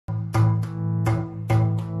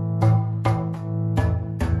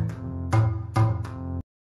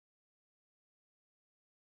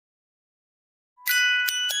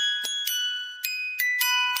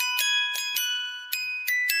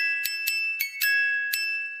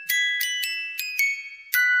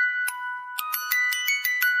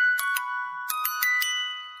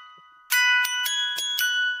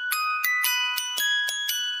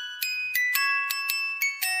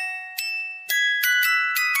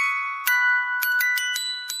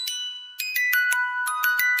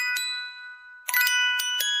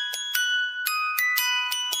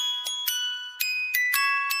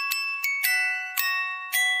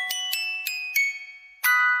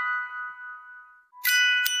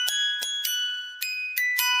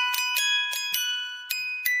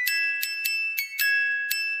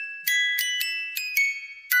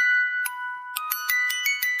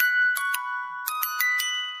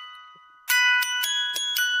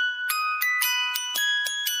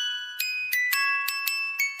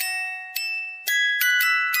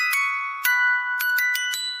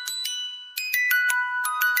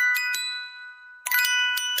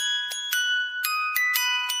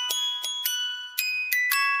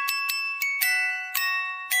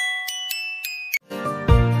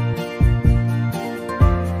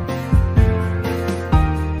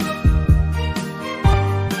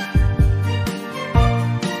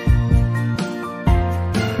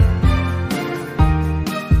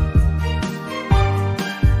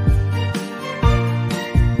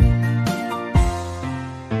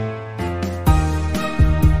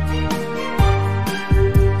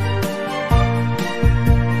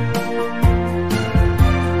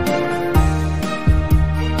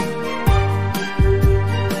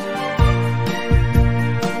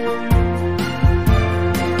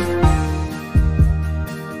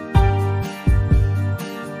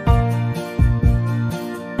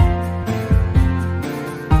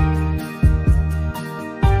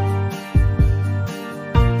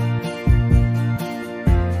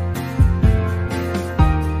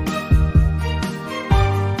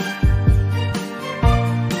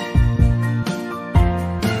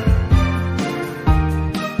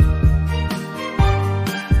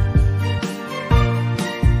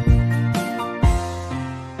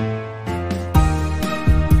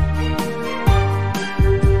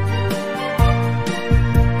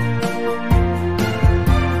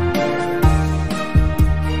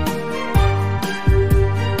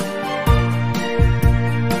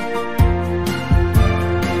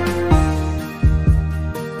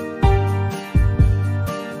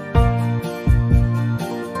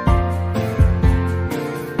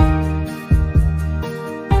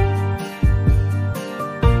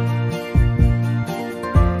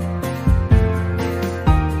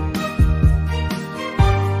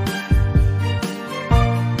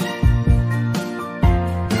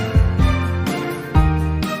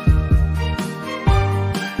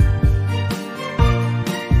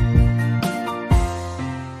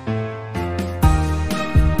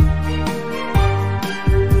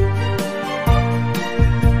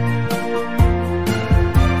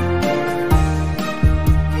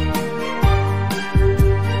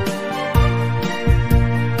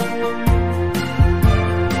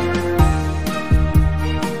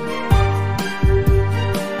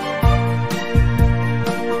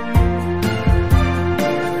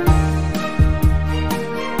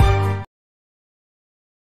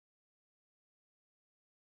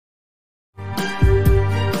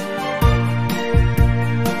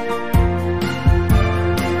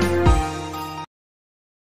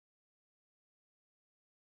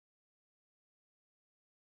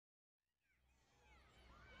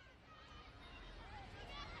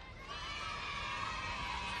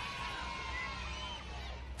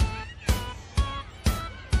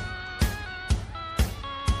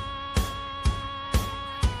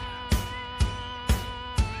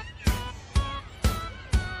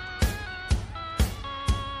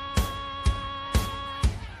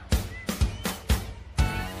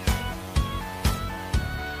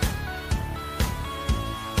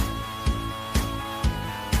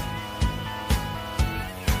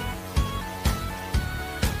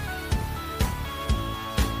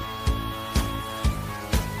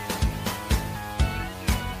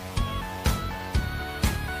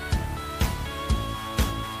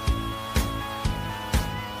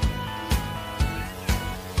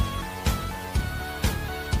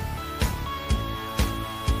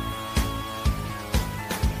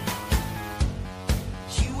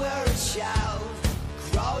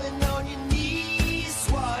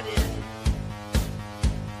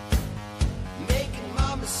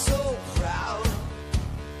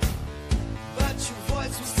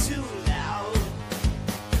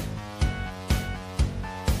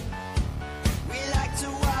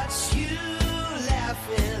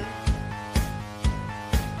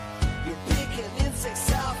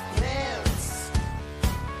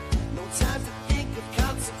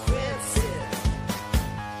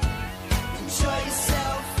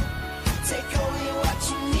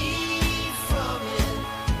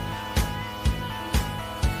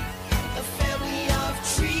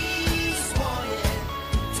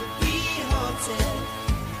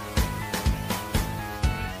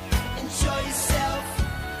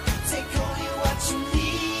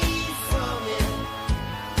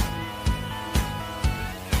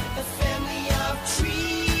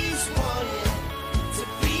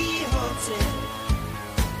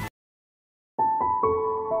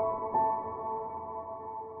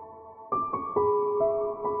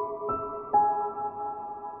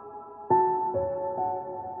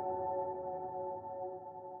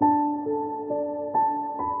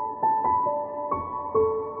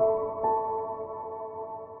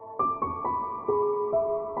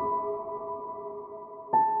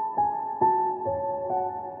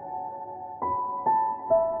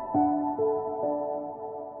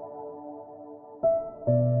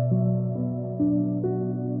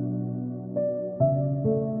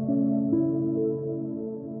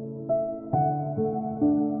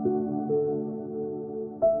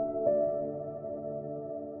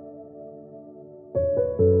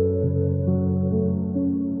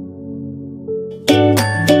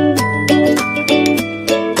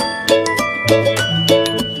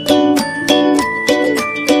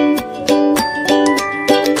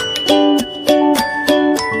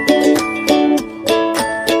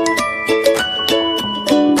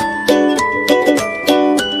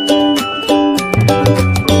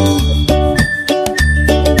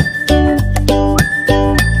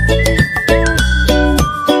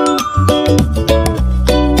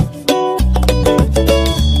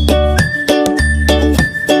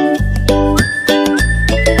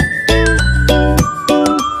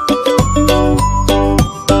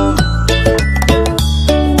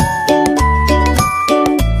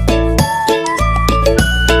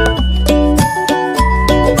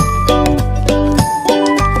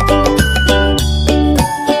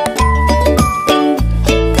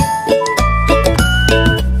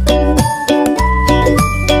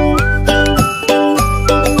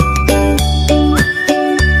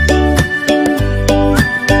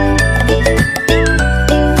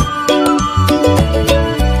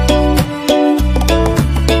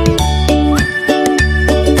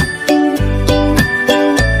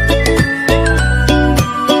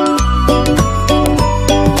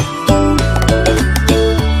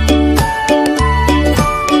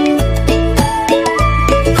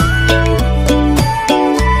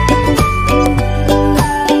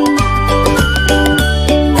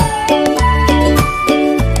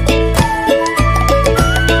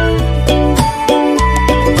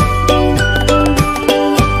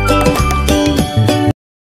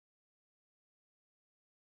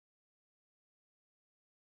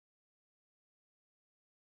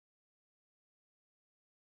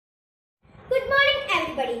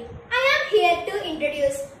everybody. I am here to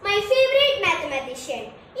introduce my favorite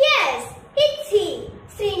mathematician. Yes, it's he,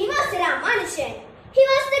 Srinivasa Ramanujan. He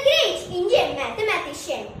was the great Indian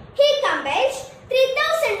mathematician. He compiled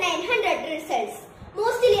 3,900 results,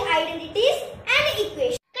 mostly identities and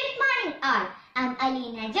equations. Good morning all. I'm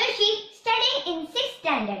Alina Joshi, studying in 6th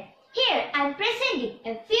standard. Here I'm presenting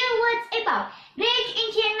a few words about great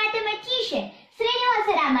Indian mathematician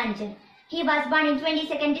Srinivasa Ramanujan. He was born in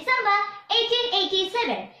 22nd December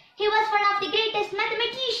 1887. He was one of the greatest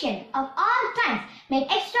mathematicians of all times, made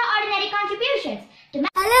extraordinary contributions to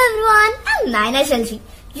Hello everyone, I'm Naina Shalji.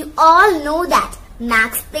 You all know that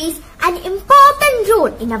maths plays an important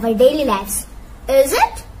role in our daily lives. Is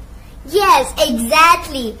it? Yes,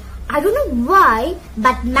 exactly. I don't know why,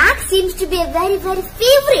 but maths seems to be a very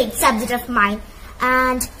favorite subject of mine.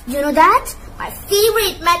 And you know that? My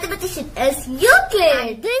favorite mathematician is Euclid.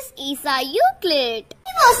 And this is a Euclid.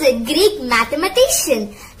 He was a Greek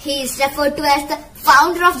mathematician. He is referred to as the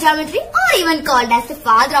founder of geometry or even called as the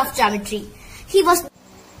father of geometry. He was...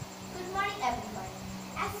 Good morning everyone.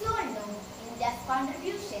 As you all know, India's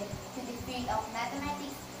contribution to the field of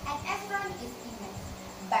mathematics and astronomy is immense.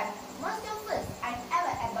 But most of us are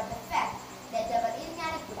aware about the fact that our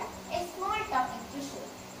Irinalakuda, a small town in Thrissur,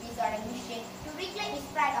 is on a mission to reclaim its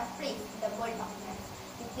pride of place in the world of maths.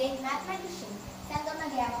 The great mathematician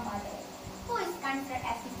Sangamagama Madare, who is considered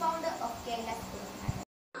as the founder of Kerala School of Mathematics.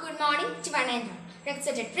 Good morning, Chivanendra,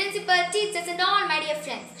 respected principal, teachers and all my dear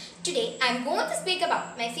friends. Today I am going to speak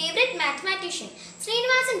about my favorite mathematician,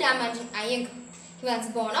 Srinivasa Ramanujan Iyengar. He was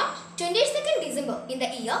born on 22nd December in the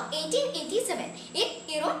year 1887 in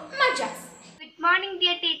Erode, Madras. Good morning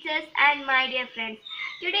dear teachers and my dear friends.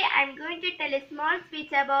 Today I am going to tell a small speech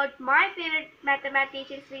about my favorite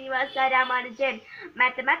mathematician Srinivasa Ramanujan.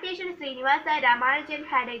 Mathematician Srinivasa Ramanujan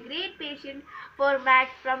had a great passion for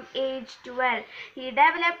maths from age 12. He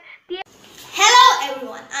developed Hello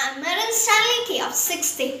everyone, I am Maran Stanley K of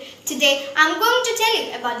 6th day. Today I am going to tell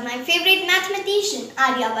you about my favorite mathematician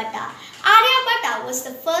Aryabhatta. Aryabhatta was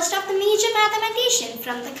the first of the major mathematicians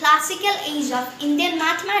from the classical age of Indian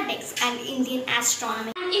mathematics and Indian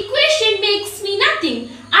astronomy. An equation makes me nothing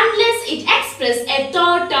unless it expresses a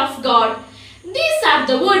thought of God. These are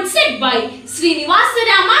the words said by Srinivasa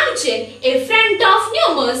Ramanujan, a friend of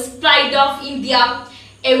numerous, pride of India.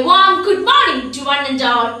 A warm good morning to one and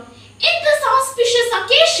all. In this auspicious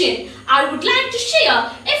occasion, I would like to share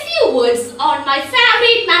a few words on my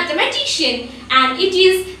favorite mathematician, and it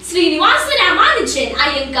is Srinivasa Ramanujan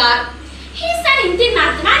Iyengar. He is an Indian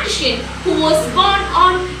mathematician who was born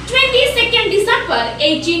on 22nd December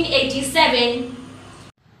 1887.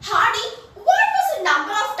 Hardy, what was the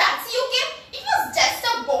number of taxi you gave? It was just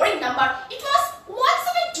a boring number. It was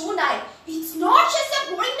 1729. It's not just a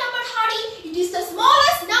boring number, Hardy. It is the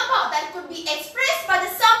smallest number that could be expressed by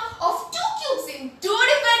the sum of two cubes in two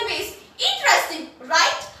different ways. Interesting,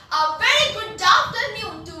 right? A very good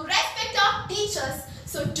afternoon to respected teachers.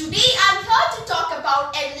 So today I am here to talk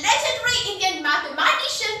about a legendary Indian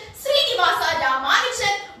mathematician, Srinivasa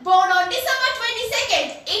Ramanujan, born on December 22nd,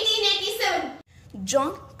 1887.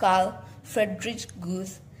 John Carl Friedrich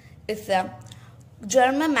Gauss is a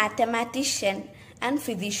German mathematician and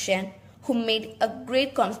physician who made a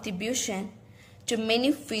great contribution to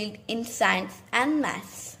many fields in science and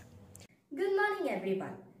maths. Good morning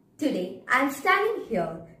everyone. Today I am standing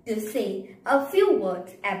here to say a few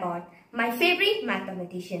words about my favorite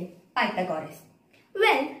mathematician, Pythagoras.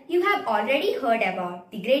 Well, you have already heard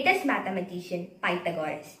about the greatest mathematician,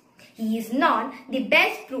 Pythagoras. He is known the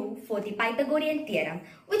best proof for the Pythagorean theorem,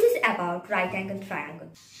 which is about right angle triangle.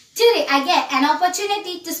 Today I get an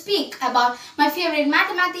opportunity to speak about my favorite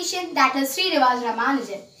mathematician, that is Srinivasa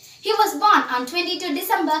Ramanujan. He was born on 22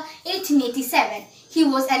 December 1887. He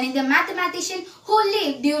was an Indian mathematician who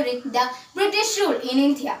lived during the British rule in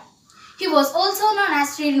India. He was also known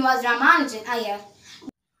as Srinivasa Ramanujan Iyer.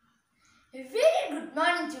 A very good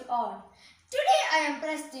morning to all. Today I am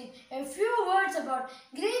presenting a few words about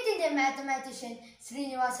great Indian mathematician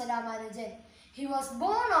Srinivasa Ramanujan. He was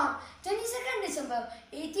born on 22nd December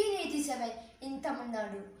 1887 in Tamil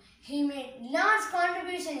Nadu. He made large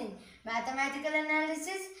contribution in mathematical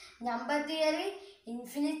analysis, number theory,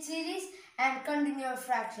 infinite series and continuous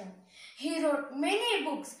fraction. He wrote many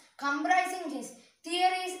books comprising his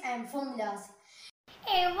theories and formulas.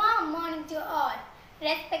 A warm morning to all.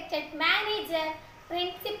 Respected manager,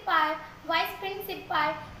 principal, vice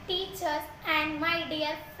principal, teachers and my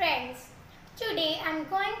dear friends. Today I am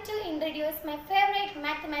going to introduce my favorite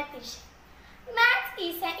mathematician. Maths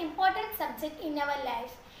is an important subject in our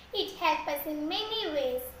life. It helps us in many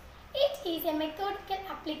ways. It is a methodical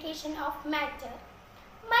application of matter.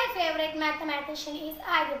 My favorite mathematician is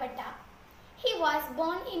Aryabhatta. He was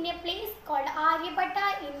born in a place called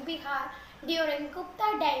Aryabhatta in Bihar during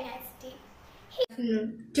Gupta dynasty.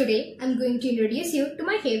 Today I am going to introduce you to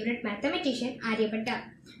my favorite mathematician Aryabhatta.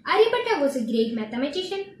 Aryabhatta was a great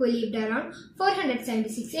mathematician who lived around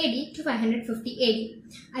 476 AD to 550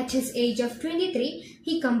 AD. At his age of 23,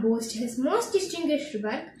 he composed his most distinguished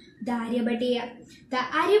work, the Aryabhattiya. The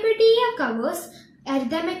Aryabhattiya covers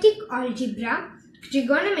arithmetic, algebra,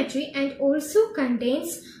 trigonometry and also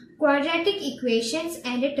contains quadratic equations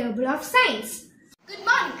and a table of signs. Good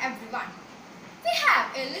morning everyone. We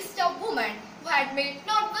have a list of women who had made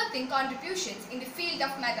noteworthy contributions in the field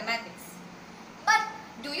of mathematics. But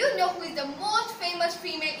do you know who is the most famous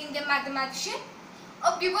female Indian mathematician?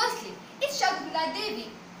 Obviously, it's Shakuntala Devi,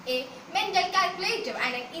 a mental calculator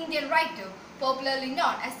and an Indian writer popularly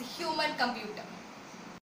known as the human computer.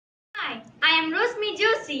 Hi, I am Rosmi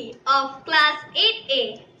Joshi of class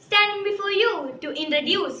 8A, standing before you to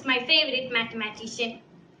introduce my favorite mathematician.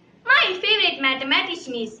 My favorite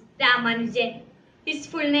mathematician is Ramanujan. His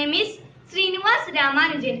full name is Srinivasa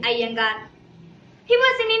Ramanujan Iyengar. He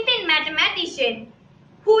was an Indian mathematician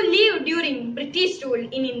who lived during British rule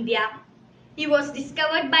in India. He was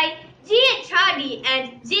discovered by G.H. Hardy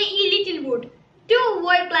and J.E. Littlewood, two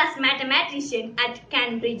world-class mathematicians at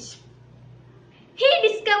Cambridge. He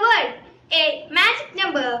discovered a magic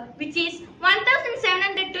number which is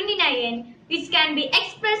 1729, which can be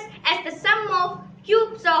expressed as the sum of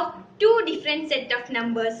cubes of two different sets of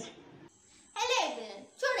numbers. Hello everyone.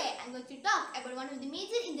 Today I am going to talk about one of the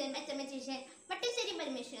major Indian mathematicians, Bhattacharya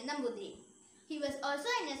Parameshwaran Nambudiri. He was also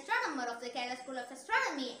an astronomer of the Kerala School of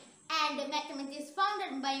Astronomy and mathematics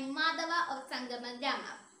founded by Madhava of Sangama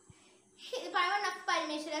Grama. One of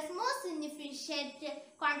Parameshwara's most significant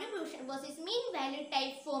contribution was his mean value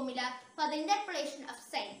type formula for the interpolation of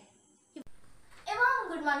sine. A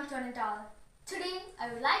warm good morning to all. Today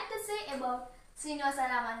I would like to say about Srinivasa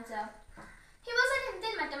Ramanujan. He was an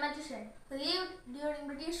Indian mathematician who lived during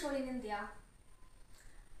British rule in India.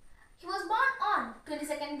 He was born on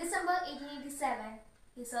 22nd December 1887.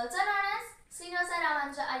 He is also known as Srinivasa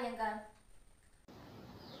Ramanujan Iyengar.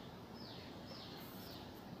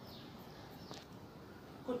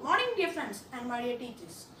 Good morning dear friends and my dear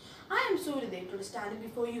teachers. I am Suryadev today standing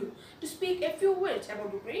before you to speak a few words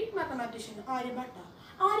about the great mathematician Aryabhatta.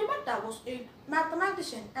 Aryabhatta was a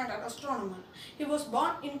mathematician and an astronomer. He was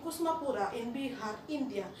born in Kusmapura in Bihar,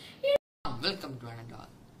 India. Welcome to one and all.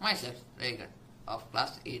 Myself, Regan, of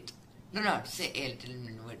class 8. Do not say a little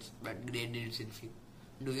in words, but great deeds in few.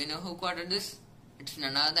 Do you know who quoted this? It's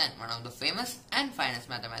none other than one of the famous and finest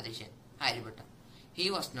mathematician, Aryabhatta. He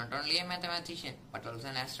was not only a mathematician, but also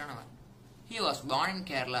an astronomer. He was born in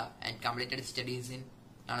Kerala and completed studies in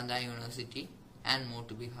Nalanda University and moved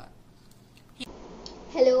to Bihar.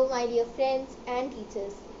 Hello my dear friends and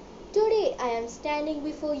teachers. Today I am standing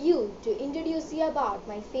before you to introduce you about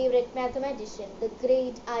my favorite mathematician, the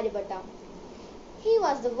great Aryabhatta. He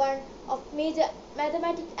was the one of major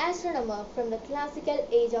mathematical astronomer from the classical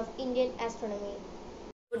age of Indian astronomy.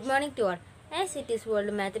 Good morning to all. As it is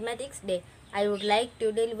World Mathematics Day, I would like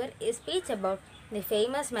to deliver a speech about the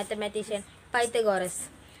famous mathematician Pythagoras.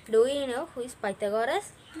 Do you know who is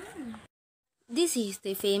Pythagoras? This is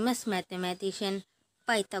the famous mathematician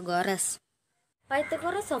Pythagoras.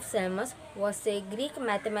 Pythagoras of Samos was a Greek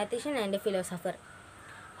mathematician and a philosopher.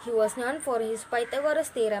 He was known for his Pythagoras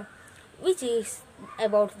theorem, which is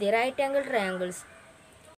about the right angle triangles.